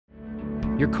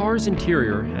Your car's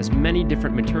interior has many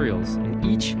different materials, and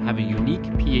each have a unique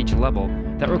pH level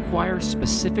that requires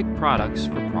specific products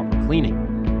for proper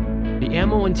cleaning. The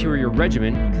AMMO Interior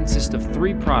Regimen consists of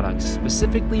 3 products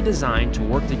specifically designed to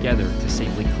work together to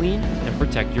safely clean and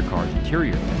protect your car's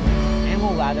interior.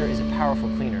 AMMO Lather is a powerful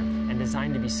cleaner and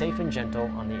designed to be safe and gentle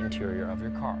on the interior of your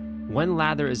car. When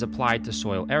lather is applied to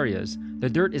soil areas, the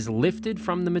dirt is lifted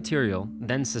from the material,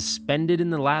 then suspended in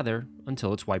the lather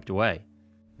until it's wiped away.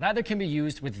 Lather can be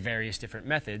used with various different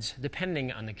methods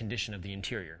depending on the condition of the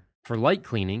interior. For light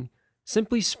cleaning,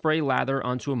 simply spray lather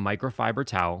onto a microfiber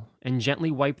towel and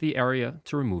gently wipe the area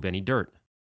to remove any dirt.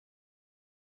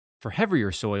 For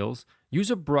heavier soils, use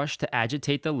a brush to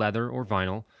agitate the leather or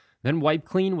vinyl, then wipe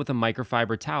clean with a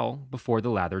microfiber towel before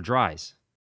the lather dries.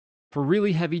 For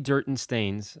really heavy dirt and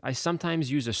stains, I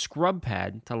sometimes use a scrub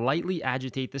pad to lightly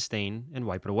agitate the stain and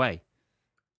wipe it away.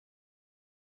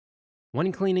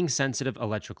 When cleaning sensitive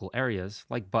electrical areas,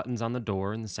 like buttons on the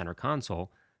door and the center console,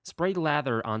 spray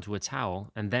lather onto a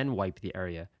towel and then wipe the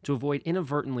area to avoid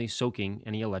inadvertently soaking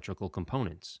any electrical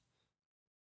components.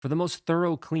 For the most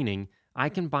thorough cleaning, I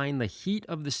combine the heat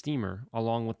of the steamer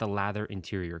along with the lather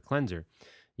interior cleanser.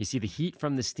 You see, the heat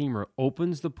from the steamer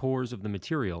opens the pores of the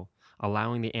material,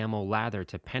 allowing the AMMO lather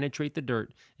to penetrate the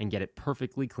dirt and get it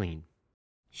perfectly clean.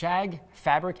 Shag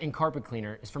fabric and carpet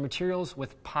cleaner is for materials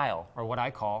with pile, or what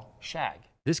I call shag.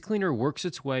 This cleaner works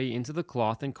its way into the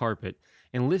cloth and carpet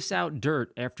and lifts out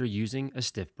dirt after using a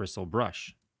stiff bristle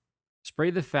brush.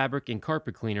 Spray the fabric and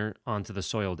carpet cleaner onto the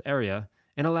soiled area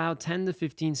and allow 10 to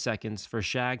 15 seconds for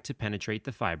shag to penetrate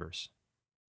the fibers.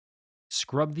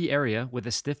 Scrub the area with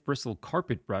a stiff bristle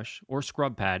carpet brush or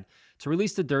scrub pad to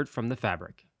release the dirt from the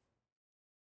fabric.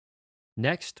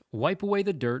 Next, wipe away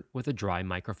the dirt with a dry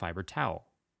microfiber towel.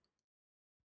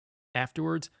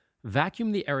 Afterwards,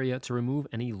 vacuum the area to remove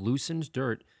any loosened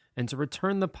dirt and to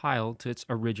return the pile to its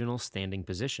original standing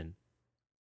position.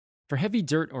 For heavy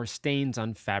dirt or stains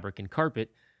on fabric and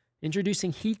carpet,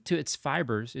 introducing heat to its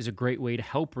fibers is a great way to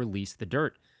help release the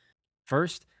dirt.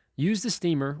 First, use the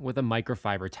steamer with a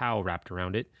microfiber towel wrapped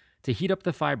around it to heat up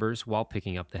the fibers while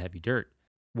picking up the heavy dirt.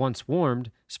 Once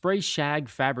warmed, spray Shag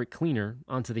fabric cleaner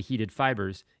onto the heated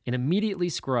fibers and immediately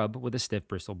scrub with a stiff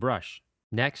bristle brush.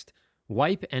 Next,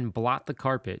 wipe and blot the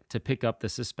carpet to pick up the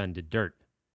suspended dirt.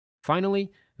 Finally,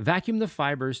 vacuum the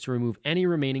fibers to remove any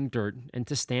remaining dirt and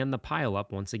to stand the pile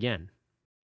up once again.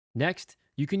 Next,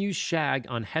 you can use Shag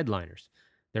on headliners.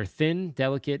 They're thin,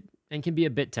 delicate, and can be a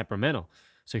bit temperamental,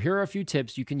 so here are a few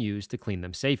tips you can use to clean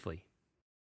them safely.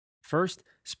 First,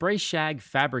 spray Shag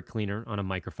fabric cleaner on a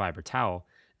microfiber towel,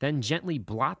 then gently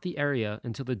blot the area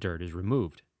until the dirt is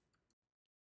removed.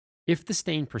 If the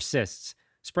stain persists,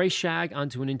 spray Shag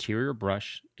onto an interior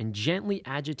brush and gently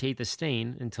agitate the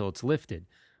stain until it's lifted.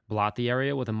 Blot the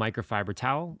area with a microfiber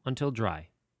towel until dry.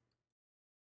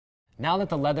 Now that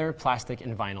the leather, plastic,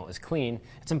 and vinyl is clean,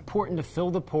 it's important to fill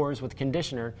the pores with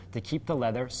conditioner to keep the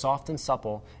leather soft and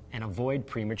supple and avoid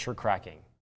premature cracking.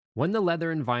 When the leather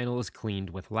and vinyl is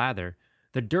cleaned with lather,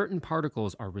 the dirt and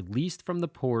particles are released from the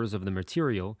pores of the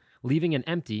material, leaving an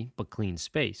empty but clean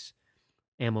space.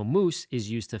 AMMO Mousse is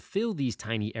used to fill these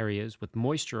tiny areas with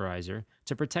moisturizer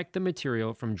to protect the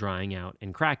material from drying out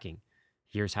and cracking.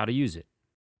 Here's how to use it.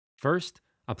 First,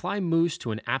 apply mousse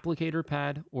to an applicator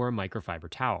pad or a microfiber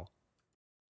towel.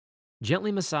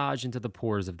 Gently massage into the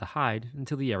pores of the hide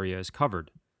until the area is covered.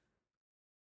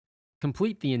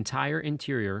 Complete the entire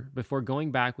interior before going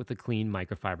back with a clean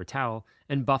microfiber towel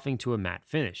and buffing to a matte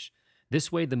finish.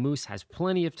 This way the mousse has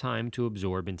plenty of time to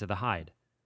absorb into the hide.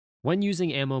 When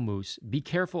using AMMO Mousse, be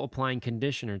careful applying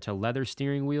conditioner to leather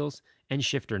steering wheels and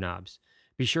shifter knobs.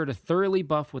 Be sure to thoroughly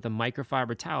buff with a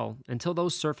microfiber towel until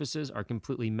those surfaces are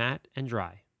completely matte and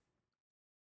dry.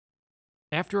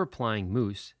 After applying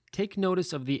mousse, take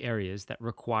notice of the areas that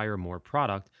require more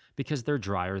product because they're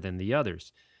drier than the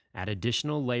others. Add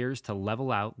additional layers to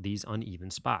level out these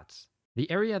uneven spots. The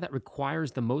area that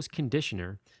requires the most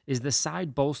conditioner is the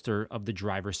side bolster of the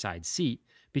driver's side seat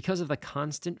because of the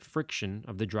constant friction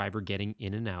of the driver getting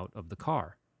in and out of the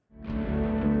car.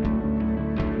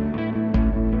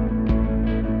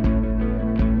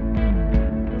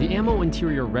 The AMMO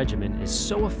Interior Regimen is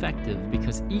so effective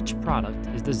because each product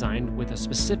is designed with a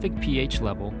specific pH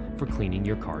level for cleaning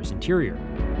your car's interior.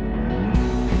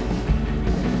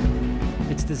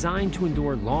 It's designed to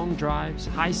endure long drives,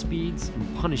 high speeds,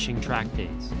 and punishing track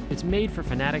days. It's made for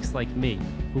fanatics like me,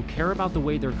 who care about the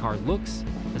way their car looks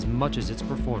as much as its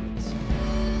performance.